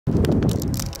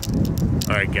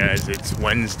Alright guys, it's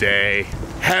Wednesday.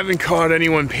 Haven't caught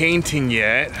anyone painting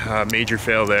yet. Major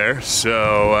fail there.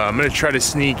 So I'm gonna try to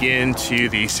sneak into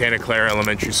the Santa Clara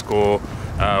Elementary School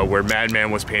where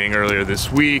Madman was painting earlier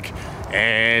this week.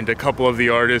 And a couple of the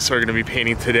artists are gonna be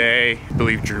painting today. I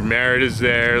believe Merritt is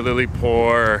there,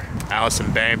 Lillipore, Allison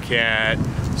Bamcat.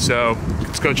 So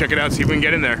let's go check it out, see if we can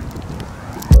get in there.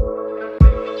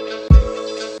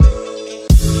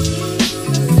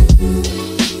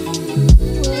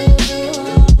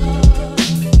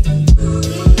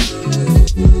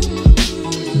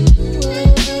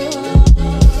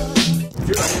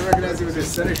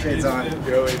 Center shades on.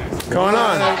 What's going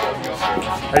on?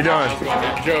 How you doing?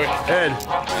 Joey. Ed.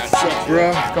 What's up, bro?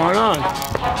 What's going on?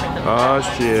 Oh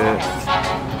shit.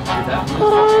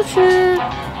 Oh shit.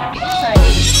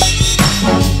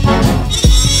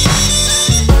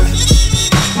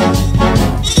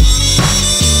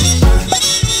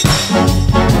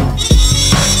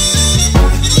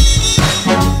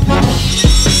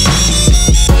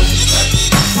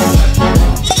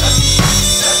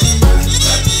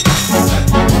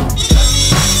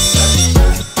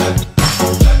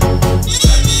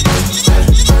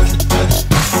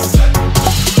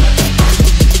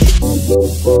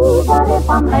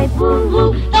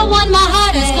 The one my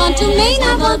heart has gone to me,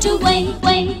 now gone to wait.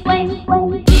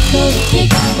 Tico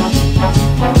tick,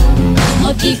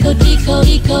 oh tico tico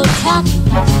tico tock.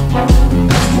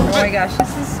 Oh my gosh,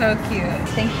 this is so cute.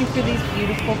 Thank you for these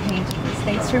beautiful paintings.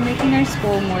 Thanks for making our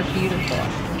school more beautiful.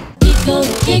 Tico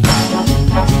tick,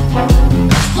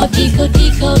 oh tico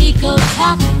tico tico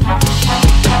tock.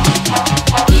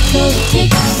 Tico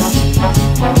tick,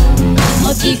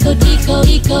 oh tico tico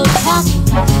tico tock.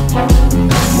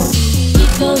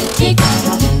 Tico tick,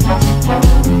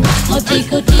 oh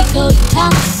tico tico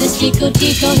tock. This tico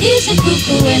tico, he's a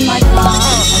cuckoo in my car.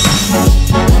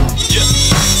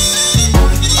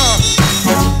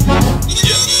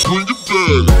 Bring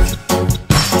it back.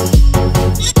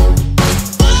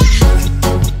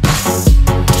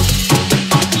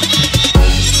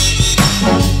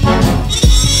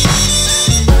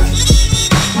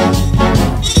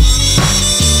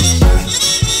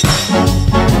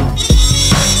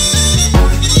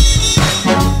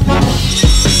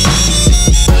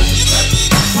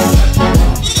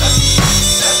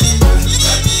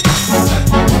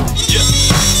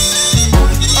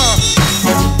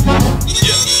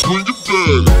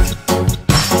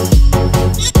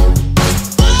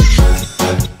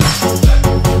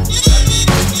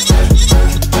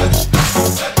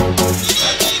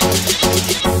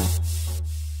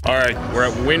 We're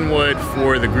at Wynwood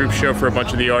for the group show for a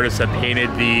bunch of the artists that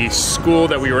painted the school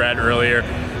that we were at earlier.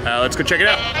 Let's go check it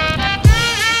out.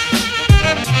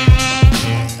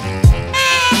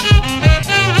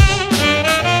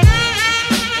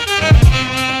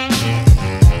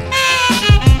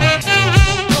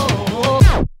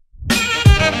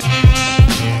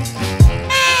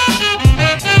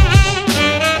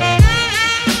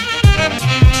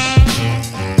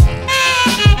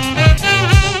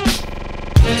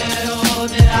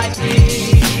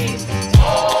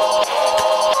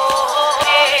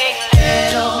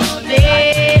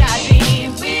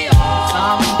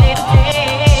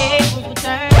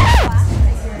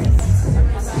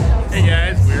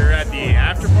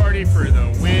 For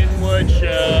the Wynwood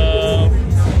show.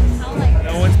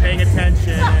 No one's paying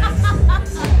attention.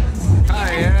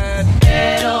 Hi, Ed.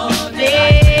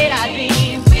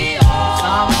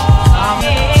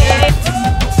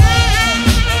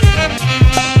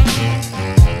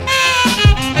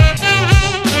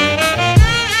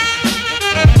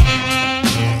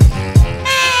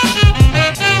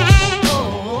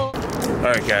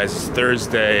 Alright guys, it's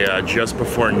Thursday, just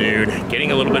before noon.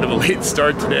 Getting a little bit of a late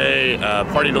start today.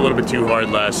 Partied a little bit too hard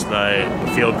last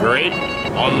night. Feel great.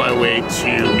 On my way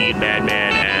to meet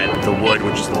Madman at The Wood,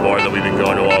 which is the bar that we've been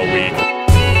going to all week.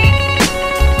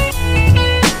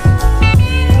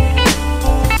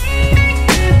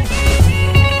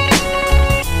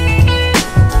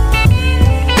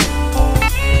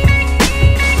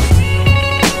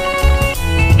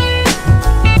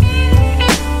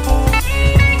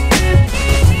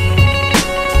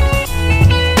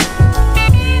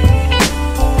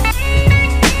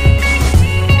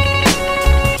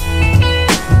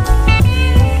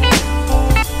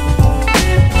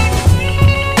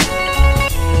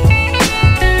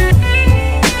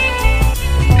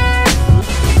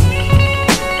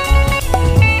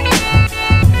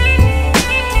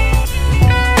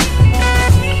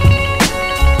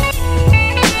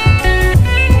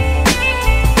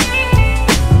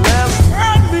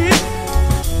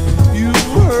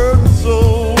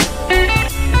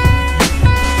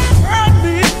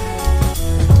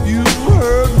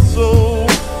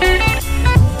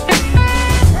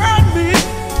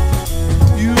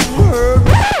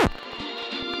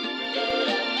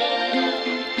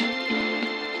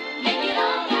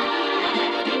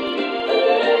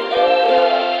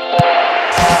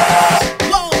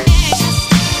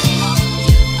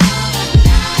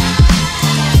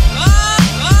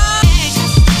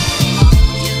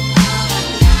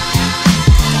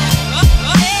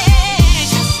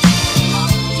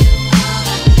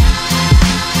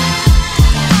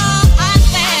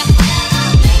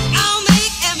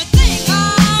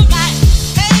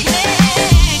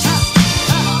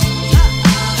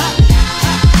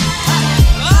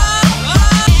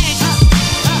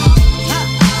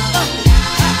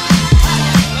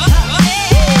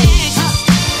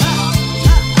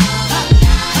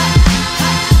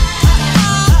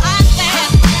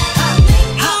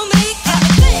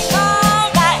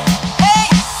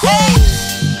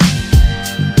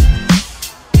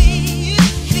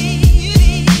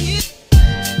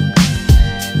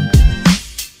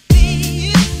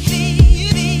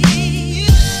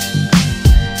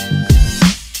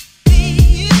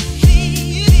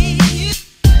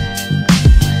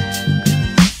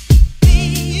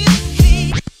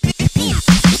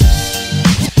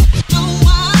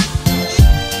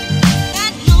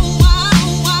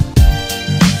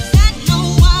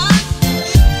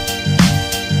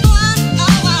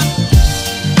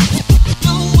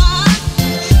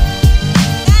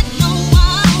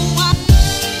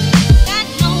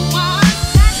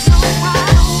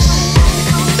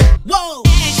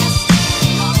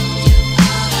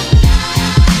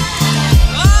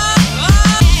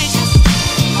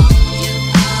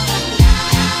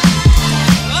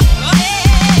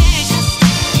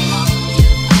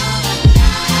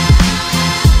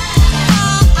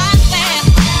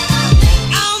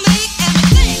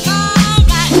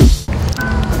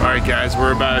 Alright guys,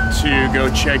 we're about to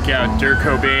go check out Dirk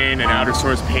Cobain and Outer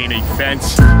Source painting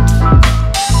fence.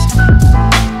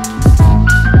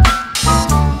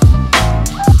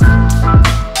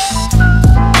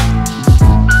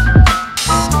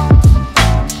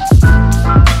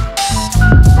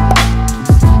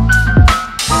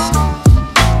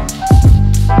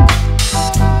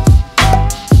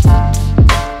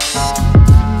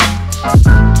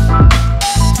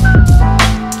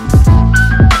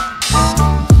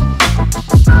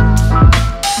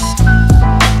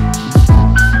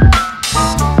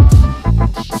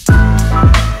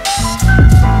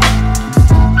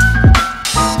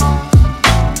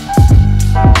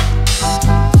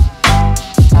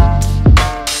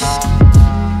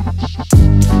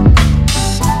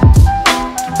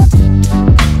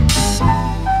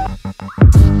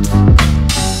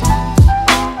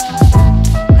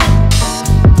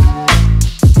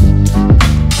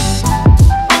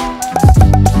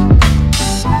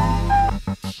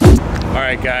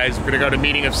 Alright guys, we're gonna go to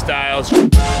Meeting of Styles.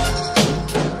 Alright,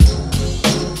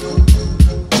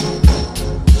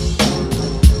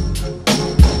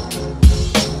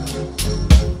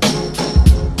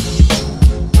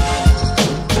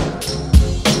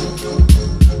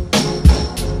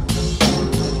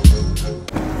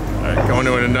 going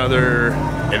to another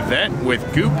event with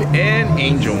Goop and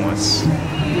Angels.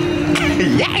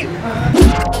 Yeah!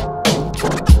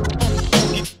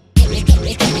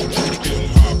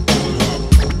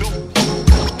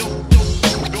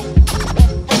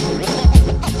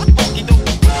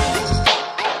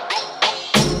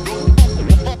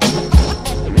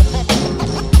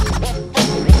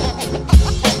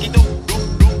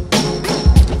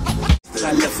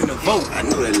 I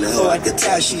know that little. So I can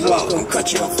tell she walk. Don't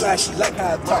cut you on flash. She like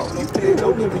how I talk. You pay no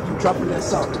limit. You dropping that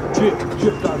song. Drip,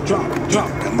 drip, drop, drop.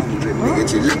 Come on, drip,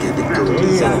 nigga. You look at the girl.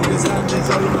 Design, all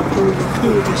in my food.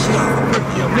 Do it and shit. I'm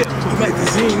working your lip. You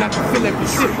magazine. I can feel every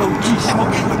sip. OG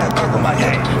smoking with that dog on my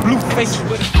head. Blue face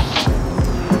with it.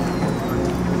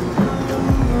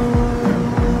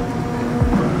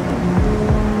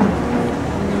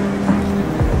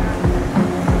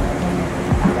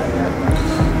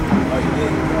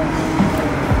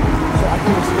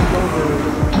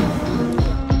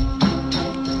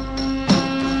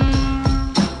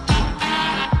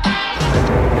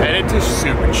 Headed to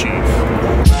Super Chief.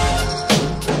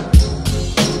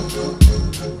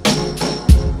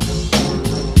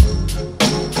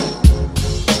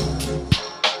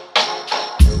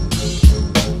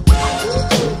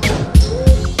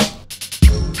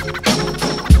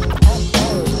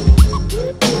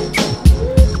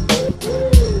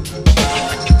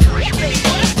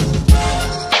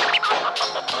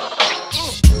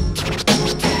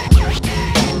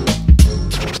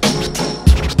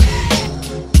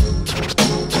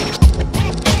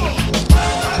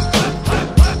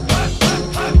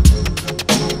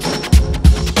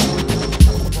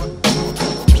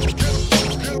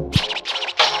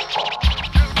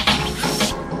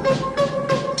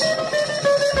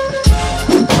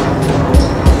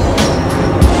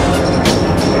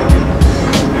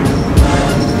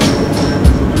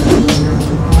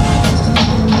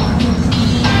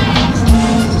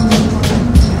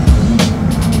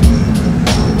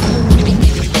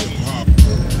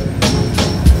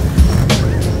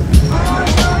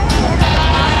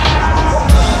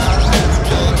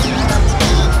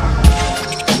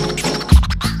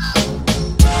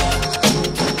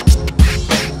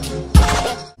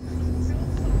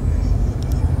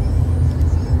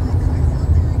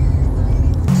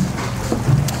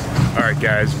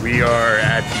 Guys, we are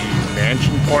at the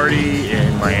mansion party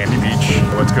in Miami Beach.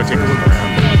 Let's go take a look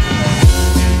around.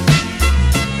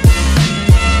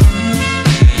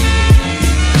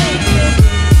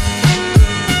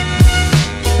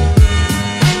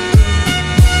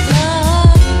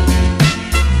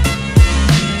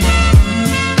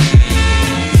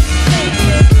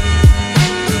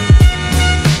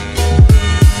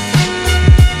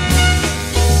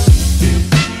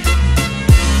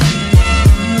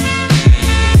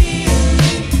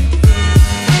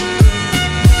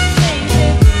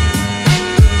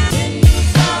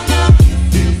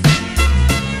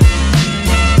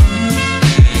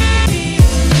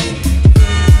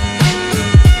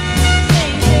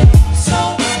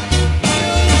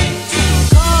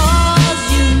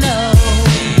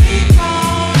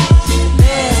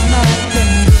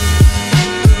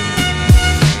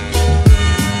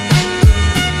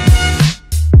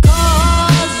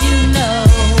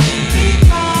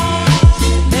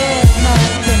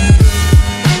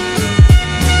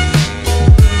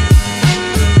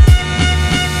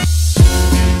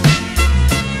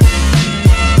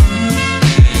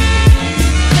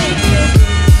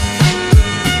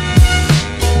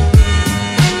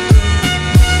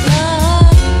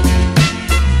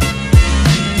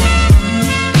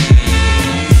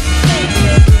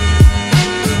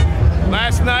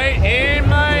 in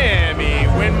Miami.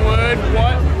 Wynwood,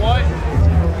 what?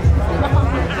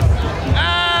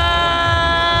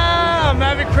 Ah, I'm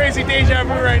having crazy deja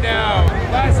vu right now.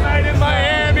 Last night in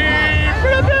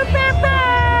Miami.